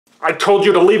I told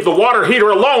you to leave the water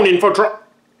heater alone, Infotron.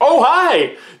 Oh,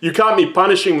 hi! You caught me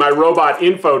punishing my robot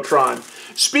Infotron.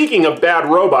 Speaking of bad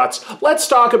robots, let's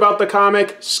talk about the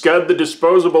comic Scud the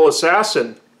Disposable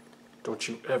Assassin. Don't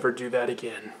you ever do that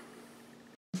again.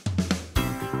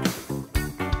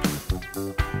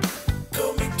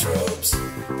 Comic tropes.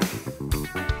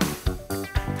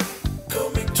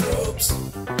 Comic tropes.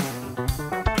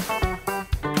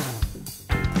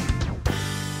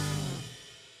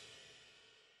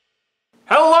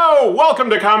 Hello! Welcome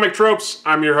to Comic Tropes.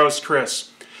 I'm your host,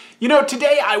 Chris. You know,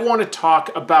 today I want to talk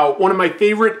about one of my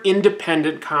favorite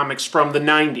independent comics from the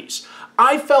 90s.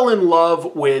 I fell in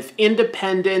love with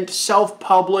independent,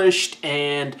 self-published,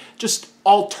 and just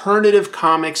alternative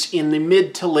comics in the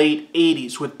mid to late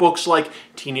 80s with books like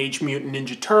Teenage Mutant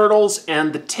Ninja Turtles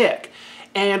and The Tick.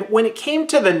 And when it came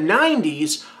to the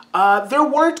 90s, there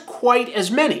weren't quite as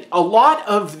many. A lot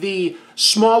of the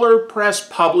smaller press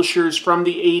publishers from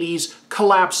the 80s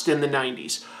collapsed in the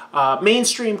 90s.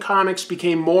 Mainstream comics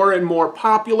became more and more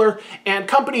popular, and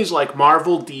companies like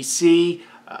Marvel, DC,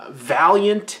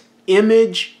 Valiant,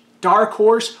 Image, Dark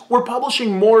Horse were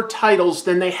publishing more titles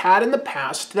than they had in the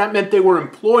past. That meant they were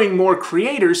employing more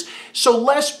creators, so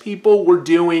less people were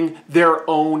doing their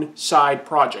own side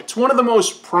projects. One of the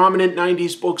most prominent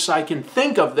 90s books I can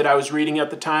think of that I was reading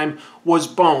at the time was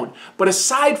Bone. But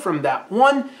aside from that,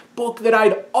 one book that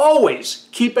I'd always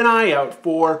keep an eye out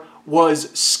for was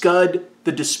Scud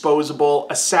the Disposable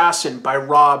Assassin by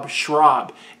Rob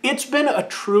Schrab. It's been a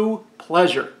true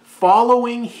pleasure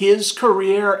following his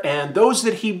career and those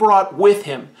that he brought with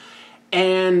him.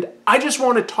 And I just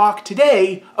want to talk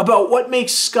today about what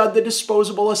makes Scud the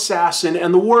Disposable Assassin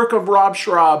and the work of Rob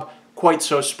Schrab quite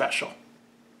so special.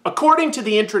 According to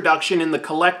the introduction in the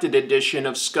collected edition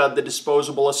of Scud the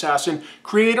Disposable Assassin,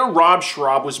 creator Rob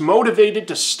Schrab was motivated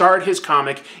to start his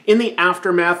comic in the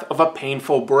aftermath of a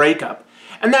painful breakup.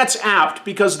 And that's apt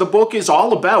because the book is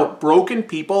all about broken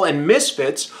people and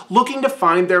misfits looking to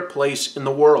find their place in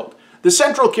the world. The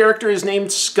central character is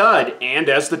named Scud, and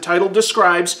as the title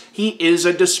describes, he is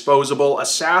a disposable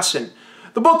assassin.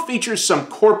 The book features some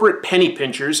corporate penny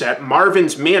pinchers at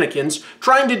Marvin's Mannequins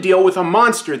trying to deal with a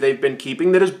monster they've been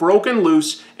keeping that has broken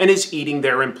loose and is eating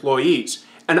their employees.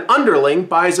 An underling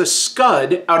buys a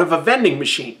Scud out of a vending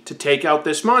machine to take out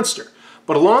this monster.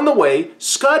 But along the way,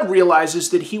 Scud realizes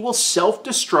that he will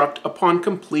self-destruct upon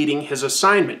completing his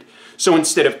assignment. So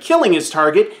instead of killing his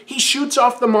target, he shoots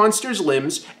off the monster's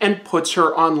limbs and puts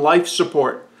her on life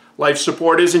support. Life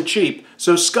support isn't cheap,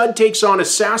 so Scud takes on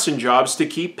assassin jobs to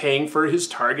keep paying for his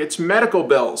target's medical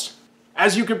bills.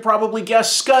 As you could probably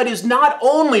guess, Scud is not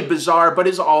only bizarre, but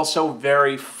is also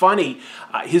very funny.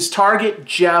 His target,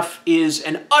 Jeff, is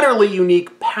an utterly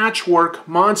unique patchwork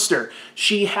monster.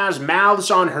 She has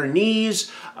mouths on her knees,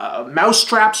 mouse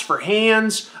traps for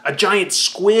hands, a giant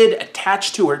squid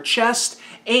attached to her chest,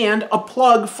 and a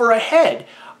plug for a head.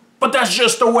 But that's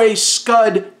just the way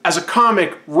Scud as a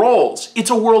comic rolls.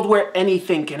 It's a world where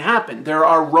anything can happen. There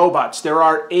are robots, there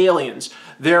are aliens,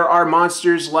 there are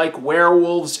monsters like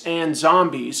werewolves and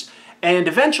zombies, and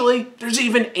eventually there's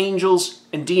even angels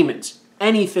and demons.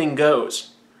 Anything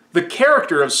goes. The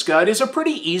character of Scud is a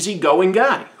pretty easygoing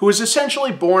guy who is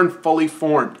essentially born fully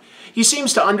formed. He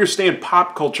seems to understand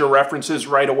pop culture references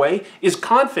right away, is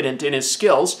confident in his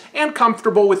skills, and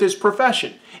comfortable with his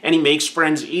profession. And he makes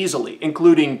friends easily,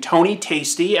 including Tony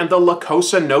Tasty and the La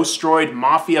Cosa Nostroid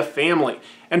Mafia family,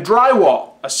 and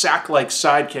Drywall, a sack-like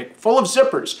sidekick full of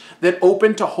zippers that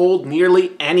open to hold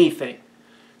nearly anything.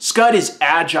 Scud is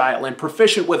agile and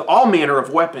proficient with all manner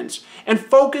of weapons, and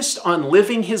focused on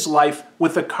living his life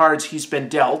with the cards he's been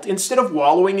dealt instead of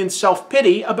wallowing in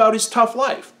self-pity about his tough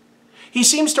life. He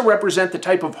seems to represent the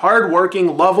type of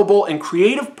hard-working, lovable, and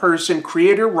creative person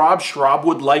creator Rob Schrab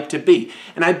would like to be,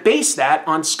 and I base that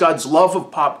on Scud's love of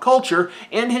pop culture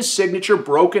and his signature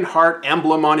broken heart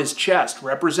emblem on his chest,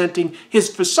 representing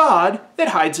his facade that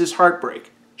hides his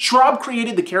heartbreak. Schrab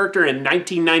created the character in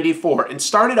 1994 and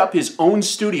started up his own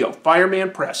studio,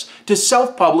 Fireman Press, to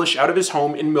self-publish out of his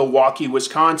home in Milwaukee,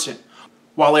 Wisconsin.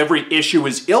 While every issue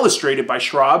is illustrated by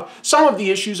Schrab, some of the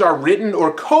issues are written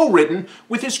or co-written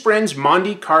with his friends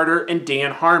Mondi Carter and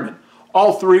Dan Harmon.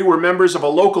 All three were members of a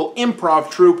local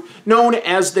improv troupe known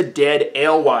as the Dead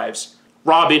Alewives.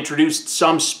 Rob introduced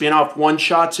some spin-off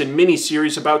one-shots and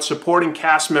miniseries about supporting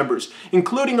cast members,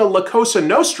 including a La Cosa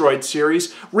Nostroid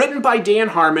series written by Dan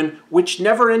Harmon, which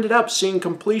never ended up seeing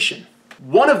completion.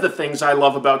 One of the things I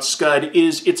love about Scud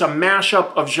is it's a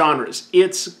mashup of genres.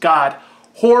 It's got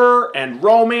horror and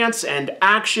romance and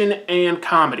action and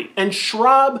comedy. And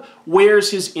Schrab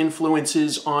wears his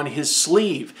influences on his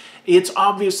sleeve. It's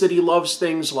obvious that he loves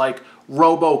things like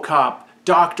RoboCop,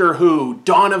 Doctor Who,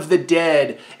 Dawn of the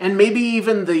Dead, and maybe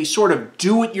even the sort of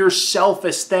do-it-yourself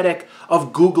aesthetic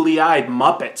of googly-eyed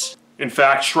Muppets. In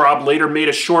fact, Schrab later made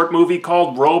a short movie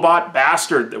called Robot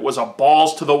Bastard that was a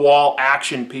balls-to-the-wall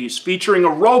action piece featuring a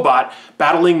robot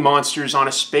battling monsters on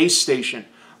a space station.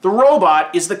 The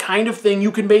robot is the kind of thing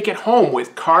you can make at home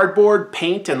with cardboard,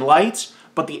 paint, and lights,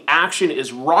 but the action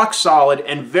is rock solid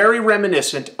and very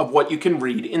reminiscent of what you can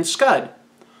read in Scud.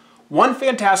 One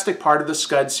fantastic part of the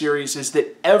Scud series is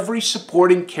that every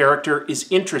supporting character is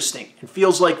interesting and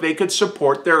feels like they could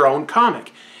support their own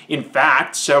comic. In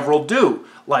fact, several do,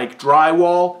 like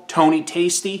Drywall, Tony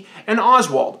Tasty, and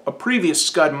Oswald, a previous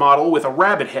Scud model with a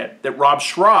rabbit head that Rob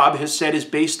Schrab has said is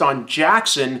based on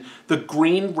Jackson, the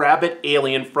green rabbit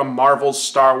alien from Marvel's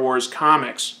Star Wars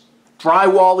comics.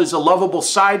 Drywall is a lovable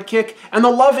sidekick, and the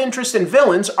love interest and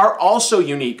villains are also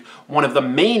unique. One of the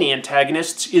main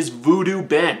antagonists is Voodoo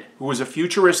Ben, who is a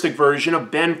futuristic version of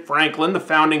Ben Franklin, the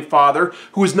founding father,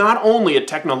 who is not only a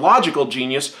technological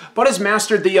genius, but has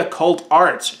mastered the occult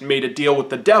arts and made a deal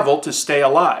with the devil to stay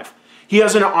alive. He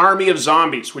has an army of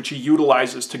zombies, which he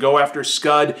utilizes to go after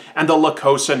Scud and the La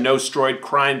Cosa Nostroid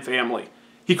crime family.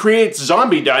 He creates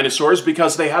zombie dinosaurs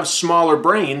because they have smaller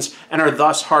brains and are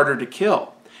thus harder to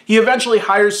kill. He eventually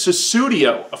hires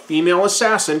Susudio, a female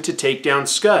assassin, to take down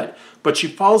Scud, but she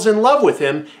falls in love with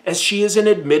him as she is an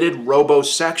admitted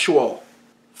robosexual.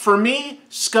 For me,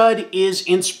 Scud is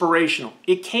inspirational.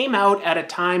 It came out at a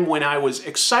time when I was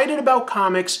excited about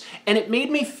comics, and it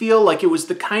made me feel like it was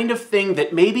the kind of thing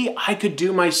that maybe I could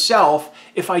do myself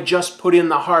if I just put in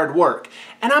the hard work.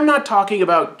 And I'm not talking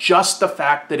about just the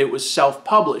fact that it was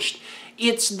self-published.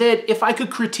 It's that if I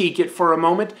could critique it for a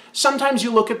moment, sometimes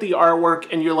you look at the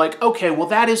artwork and you're like, okay, well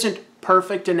that isn't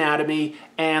perfect anatomy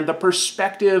and the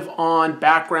perspective on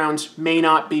backgrounds may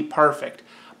not be perfect.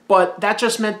 But that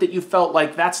just meant that you felt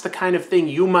like that's the kind of thing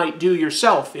you might do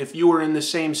yourself if you were in the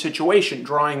same situation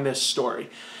drawing this story.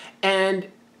 And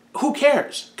who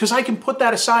cares? Because I can put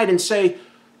that aside and say,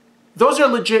 those are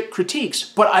legit critiques,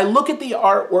 but I look at the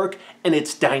artwork and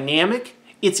it's dynamic,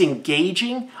 it's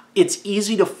engaging, it's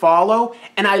easy to follow,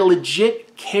 and I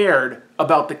legit cared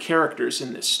about the characters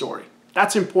in this story.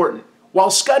 That's important. While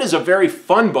Scud is a very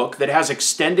fun book that has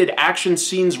extended action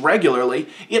scenes regularly,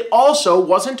 it also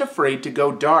wasn't afraid to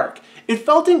go dark. It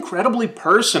felt incredibly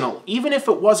personal, even if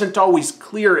it wasn't always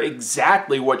clear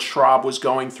exactly what Schrab was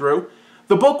going through.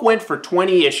 The book went for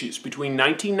 20 issues between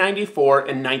 1994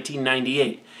 and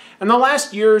 1998, and the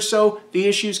last year or so, the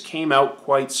issues came out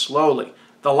quite slowly.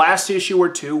 The last issue or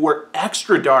two were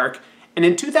extra dark, and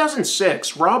in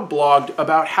 2006, Rob blogged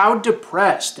about how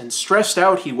depressed and stressed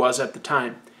out he was at the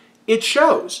time. It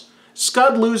shows.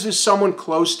 Scud loses someone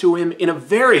close to him in a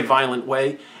very violent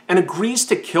way and agrees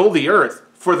to kill the earth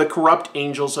for the corrupt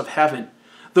angels of heaven.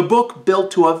 The book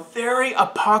built to a very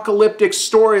apocalyptic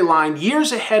storyline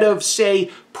years ahead of,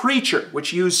 say, Preacher,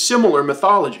 which used similar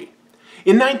mythology.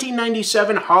 In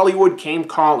 1997, Hollywood came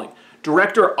calling.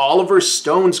 Director Oliver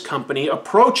Stone's company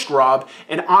approached Rob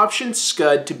and optioned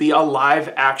Scud to be a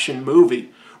live-action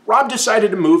movie. Rob decided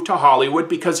to move to Hollywood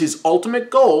because his ultimate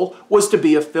goal was to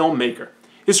be a filmmaker.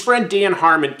 His friend Dan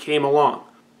Harmon came along.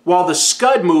 While the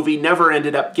Scud movie never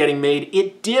ended up getting made,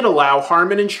 it did allow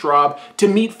Harmon and Schrab to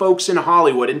meet folks in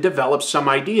Hollywood and develop some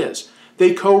ideas.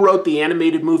 They co-wrote the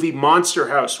animated movie Monster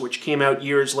House, which came out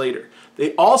years later.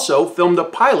 They also filmed a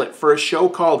pilot for a show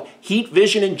called Heat,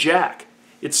 Vision, and Jack.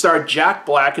 It starred Jack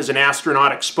Black as an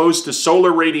astronaut exposed to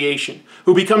solar radiation,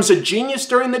 who becomes a genius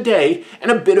during the day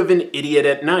and a bit of an idiot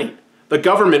at night. The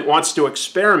government wants to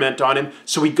experiment on him,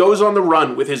 so he goes on the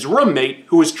run with his roommate,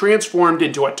 who is transformed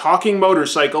into a talking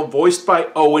motorcycle voiced by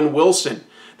Owen Wilson.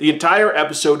 The entire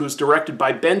episode was directed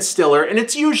by Ben Stiller, and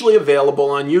it's usually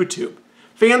available on YouTube.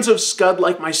 Fans of Scud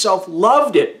like myself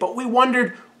loved it, but we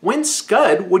wondered when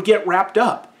Scud would get wrapped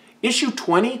up. Issue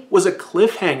 20 was a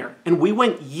cliffhanger, and we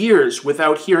went years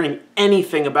without hearing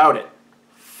anything about it.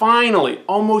 Finally,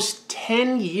 almost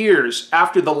 10 years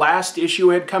after the last issue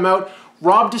had come out,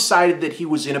 Rob decided that he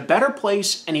was in a better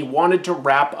place and he wanted to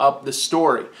wrap up the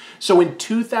story. So in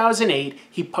 2008,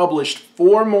 he published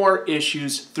 4 more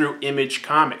issues through Image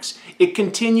Comics. It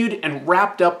continued and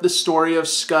wrapped up the story of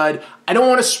Scud. I don't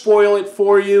want to spoil it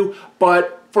for you,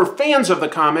 but for fans of the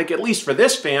comic, at least for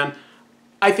this fan,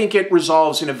 I think it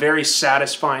resolves in a very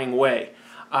satisfying way.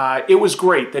 It was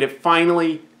great that it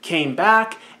finally came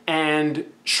back, and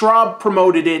Schrab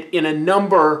promoted it in a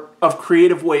number of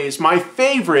creative ways, my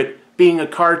favorite being a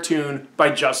cartoon by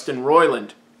Justin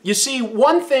Roiland. You see,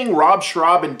 one thing Rob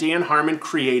Schrab and Dan Harmon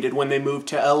created when they moved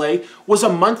to LA was a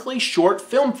monthly short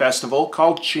film festival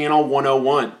called Channel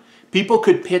 101. People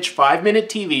could pitch 5-minute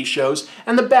TV shows,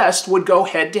 and the best would go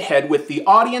head-to-head with the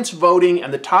audience voting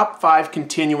and the top 5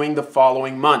 continuing the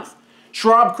following month.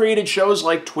 Schrab created shows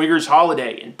like Twigger's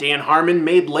Holiday, and Dan Harmon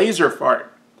made Laser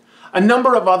Fart. A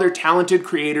number of other talented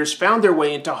creators found their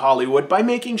way into Hollywood by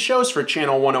making shows for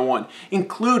Channel 101,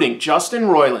 including Justin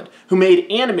Roiland, who made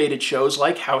animated shows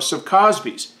like House of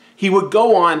Cosby's. He would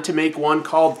go on to make one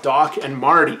called Doc and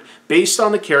Marty, based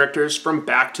on the characters from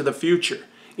Back to the Future.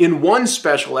 In one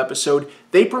special episode,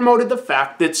 they promoted the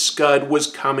fact that Scud was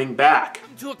coming back.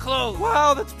 To a close.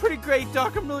 Wow, that's pretty great,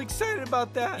 Doc. I'm really excited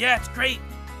about that. Yeah, it's great.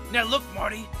 Now look,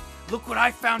 Marty. Look what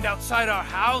I found outside our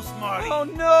house, Marty. Oh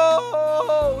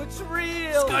no, it's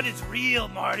real. Scud is real,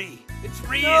 Marty. It's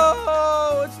real.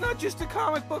 No, it's not just a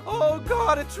comic book. Oh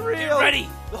God, it's real. Get ready.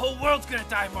 The whole world's gonna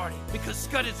die, Marty, because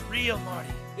Scud is real, Marty.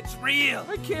 It's real.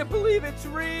 I can't believe it's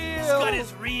real. Scud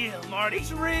is real, Marty.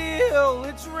 It's real.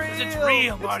 It's real. It's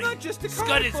real, Marty. It's not just a comic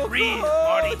Scud is book. real, Oh,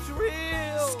 Marty. it's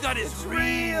real. Scud is It's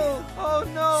real. Oh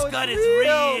no, Scud it's is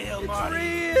real. real, Marty.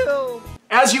 It's real.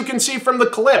 As you can see from the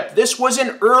clip, this was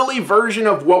an early version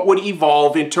of what would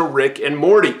evolve into Rick and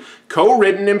Morty,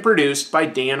 co-written and produced by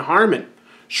Dan Harmon.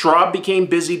 Schrab became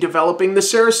busy developing the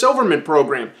Sarah Silverman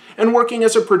program and working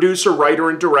as a producer, writer,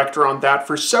 and director on that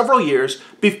for several years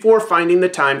before finding the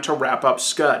time to wrap up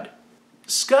Scud.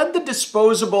 Scud the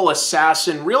Disposable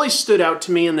Assassin really stood out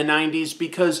to me in the 90s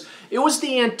because it was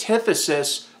the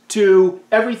antithesis to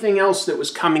everything else that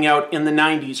was coming out in the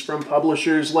 90s from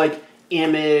publishers like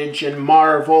Image and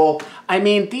Marvel. I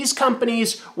mean, these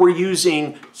companies were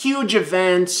using huge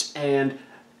events and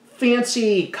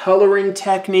fancy coloring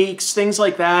techniques, things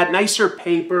like that, nicer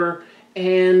paper,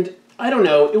 and I don't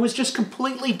know, it was just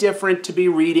completely different to be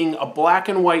reading a black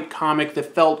and white comic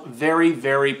that felt very,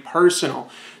 very personal.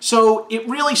 So it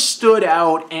really stood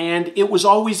out, and it was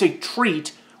always a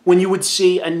treat when you would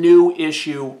see a new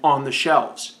issue on the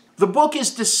shelves. The book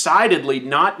is decidedly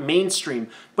not mainstream,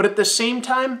 but at the same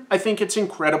time, I think it's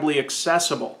incredibly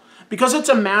accessible. Because it's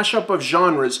a mashup of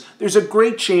genres, there's a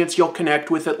great chance you'll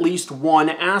connect with at least one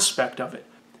aspect of it.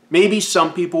 Maybe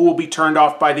some people will be turned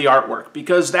off by the artwork,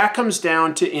 because that comes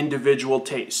down to individual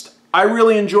taste. I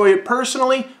really enjoy it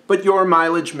personally, but your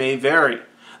mileage may vary.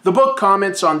 The book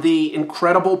comments on the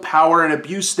incredible power and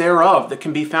abuse thereof that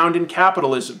can be found in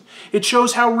capitalism. It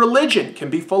shows how religion can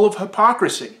be full of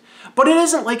hypocrisy. But it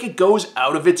isn't like it goes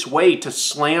out of its way to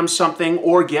slam something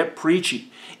or get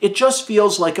preachy. It just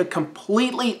feels like a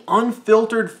completely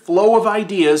unfiltered flow of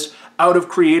ideas out of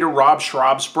creator Rob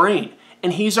Schrab's brain.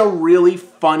 And he's a really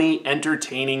funny,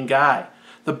 entertaining guy.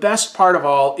 The best part of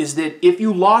all is that if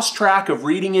you lost track of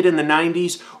reading it in the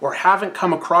 90s or haven't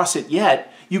come across it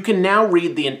yet, you can now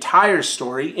read the entire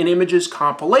story in Image's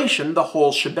compilation, The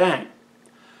Whole Shebang.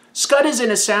 Scud is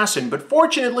an assassin, but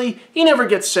fortunately, he never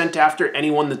gets sent after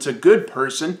anyone that's a good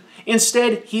person.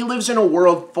 Instead, he lives in a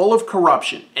world full of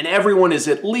corruption, and everyone is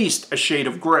at least a shade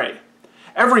of gray.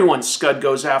 Everyone Scud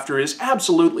goes after is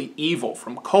absolutely evil,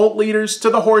 from cult leaders to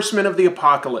the horsemen of the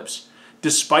apocalypse.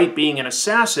 Despite being an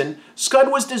assassin, Scud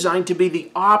was designed to be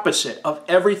the opposite of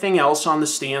everything else on the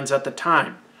stands at the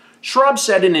time. Schrab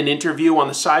said in an interview on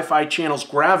the Sci-Fi Channel's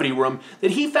Gravity Room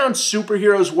that he found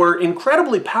superheroes were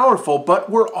incredibly powerful, but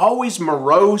were always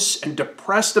morose and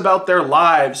depressed about their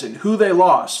lives and who they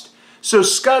lost. So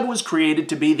Scud was created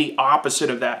to be the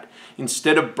opposite of that.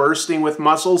 Instead of bursting with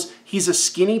muscles, he's a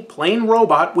skinny, plain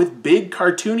robot with big,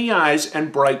 cartoony eyes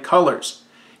and bright colors.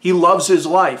 He loves his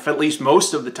life, at least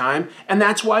most of the time, and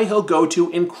that's why he'll go to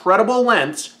incredible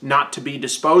lengths not to be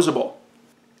disposable.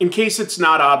 In case it's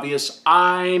not obvious,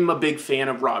 I'm a big fan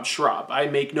of Rob Schrab. I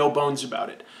make no bones about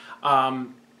it.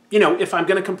 If I'm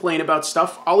going to complain about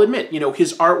stuff, I'll admit,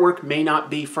 his artwork may not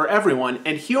be for everyone,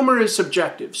 and humor is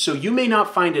subjective, so you may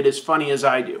not find it as funny as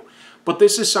I do. But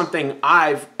this is something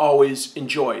I've always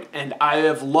enjoyed, and I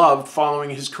have loved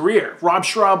following his career. Rob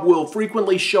Schrab will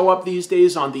frequently show up these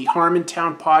days on the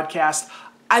Harmontown podcast.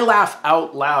 I laugh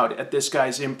out loud at this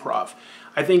guy's improv.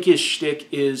 I think his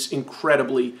shtick is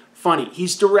incredibly funny.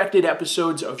 He's directed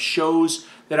episodes of shows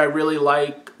that I really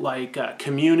like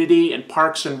Community and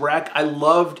Parks and Rec. I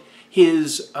loved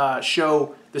his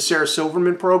show, the Sarah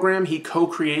Silverman program. He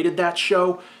co-created that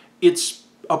show. It's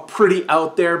a pretty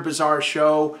out there, bizarre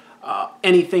show.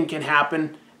 Anything can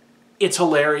happen. It's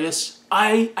hilarious.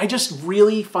 I just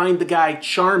really find the guy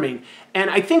charming. And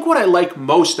I think what I like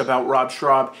most about Rob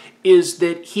Schrab is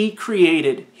that he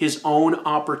created his own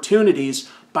opportunities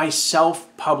by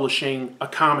self-publishing a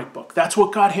comic book. That's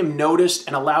what got him noticed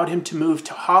and allowed him to move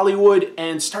to Hollywood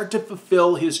and start to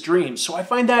fulfill his dreams. So I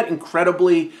find that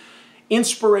incredibly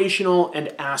inspirational and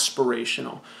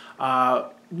aspirational.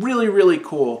 Really, really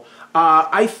cool.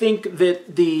 I think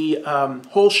that the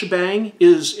whole shebang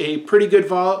is a pretty good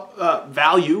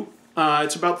value.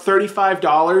 It's about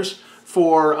 $35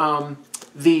 for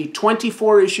the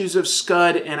 24 issues of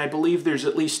Scud, and I believe there's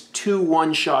at least 2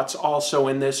 one-shots also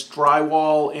in this,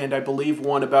 Drywall, and I believe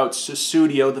one about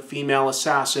Susudio, the female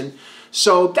assassin.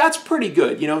 So that's pretty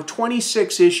good, you know,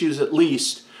 26 issues at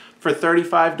least for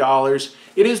 $35.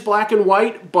 It is black and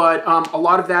white, but a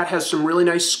lot of that has some really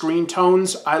nice screen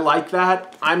tones. I like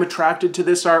that. I'm attracted to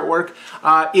this artwork.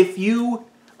 If you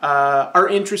are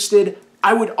interested,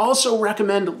 I would also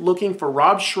recommend looking for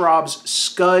Rob Schrab's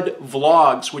Scud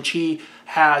vlogs, which he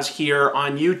has here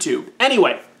on YouTube.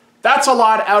 Anyway, that's a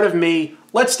lot out of me.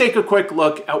 Let's take a quick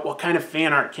look at what kind of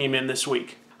fan art came in this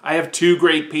week. I have 2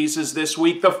 great pieces this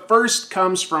week. The first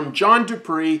comes from John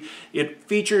Dupree. It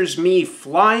features me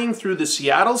flying through the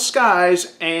Seattle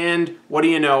skies, and what do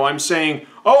you know? I'm saying,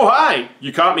 oh hi,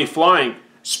 you caught me flying.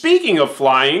 Speaking of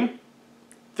flying,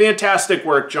 fantastic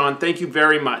work, John. Thank you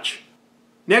very much.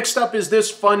 Next up is this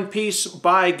fun piece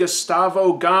by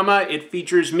Gustavo Gama. It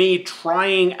features me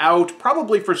trying out,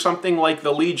 probably for something like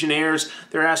the Legionnaires.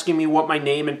 They're asking me what my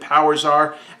name and powers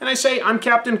are, and I say, I'm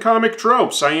Captain Comic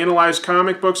Tropes. I analyze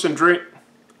comic books and drink...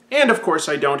 And of course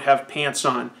I don't have pants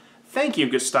on. Thank you,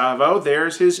 Gustavo.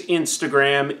 There's his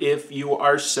Instagram if you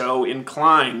are so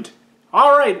inclined.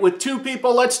 Alright, with 2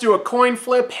 people, let's do a coin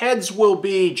flip. Heads will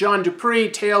be John Dupree,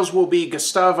 tails will be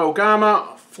Gustavo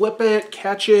Gama. Flip it,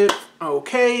 catch it.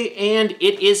 Okay, and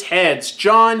it is heads.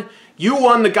 John, you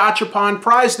won the Gachapon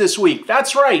prize this week.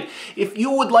 That's right. If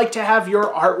you would like to have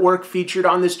your artwork featured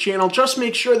on this channel, just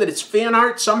make sure that it's fan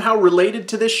art somehow related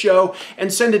to this show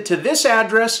and send it to this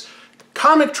address,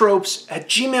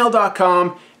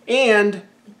 comictropes@gmail.com, and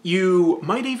you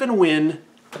might even win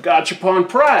a Gachapon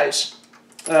prize.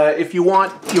 If you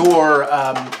want your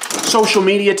social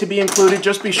media to be included,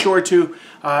 just be sure to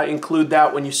include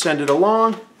that when you send it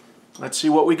along. Let's see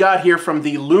what we got here from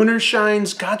the Lunar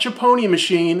Shines Gachapony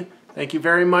machine. Thank you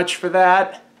very much for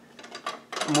that.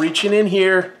 I'm reaching in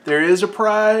here. There is a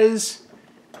prize.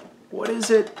 What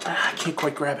is it? I can't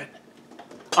quite grab it.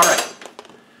 All right.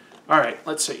 All right,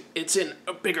 let's see. It's in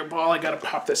a bigger ball. I gotta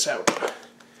pop this out.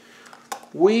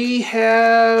 We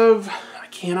have... I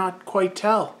cannot quite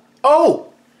tell.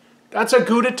 Oh! That's a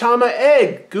Gudetama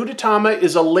egg. Gudetama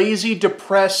is a lazy,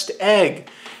 depressed egg.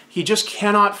 He just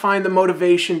cannot find the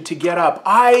motivation to get up.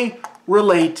 I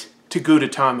relate to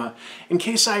Gudetama. In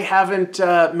case I haven't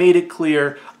made it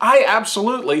clear, I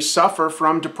absolutely suffer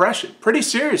from depression, pretty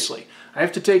seriously. I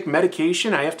have to take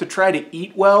medication, I have to try to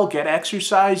eat well, get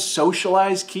exercise,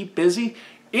 socialize, keep busy.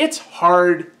 It's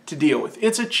hard to deal with.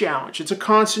 It's a challenge. It's a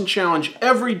constant challenge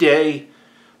every day.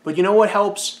 But you know what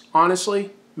helps,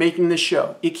 honestly? Making this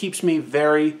show. It keeps me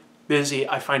very busy.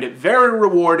 I find it very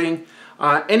rewarding.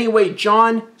 Anyway,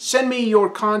 John, send me your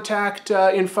contact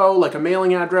info, like a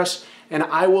mailing address, and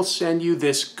I will send you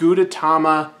this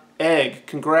Gudetama egg.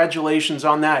 Congratulations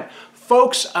on that.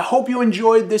 Folks, I hope you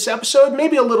enjoyed this episode,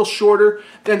 maybe a little shorter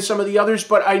than some of the others,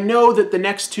 but I know that the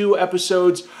next 2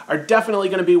 episodes are definitely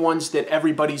going to be ones that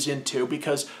everybody's into,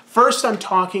 because first I'm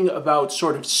talking about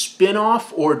sort of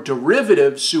spin-off or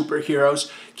derivative superheroes,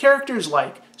 characters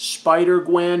like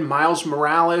Spider-Gwen, Miles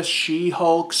Morales,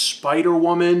 She-Hulk,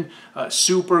 Spider-Woman,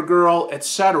 Supergirl,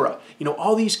 etc. You know,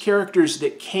 all these characters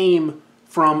that came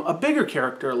from a bigger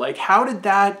character. Like, how did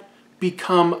that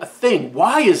become a thing?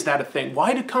 Why is that a thing?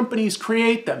 Why do companies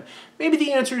create them? Maybe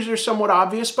the answers are somewhat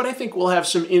obvious, but I think we'll have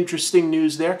some interesting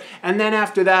news there. And then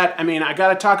after that, I mean, I got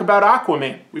to talk about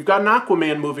Aquaman. We've got an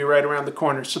Aquaman movie right around the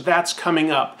corner, so that's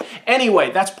coming up. Anyway,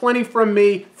 that's plenty from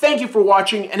me. Thank you for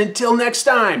watching, and until next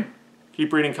time,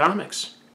 keep reading comics.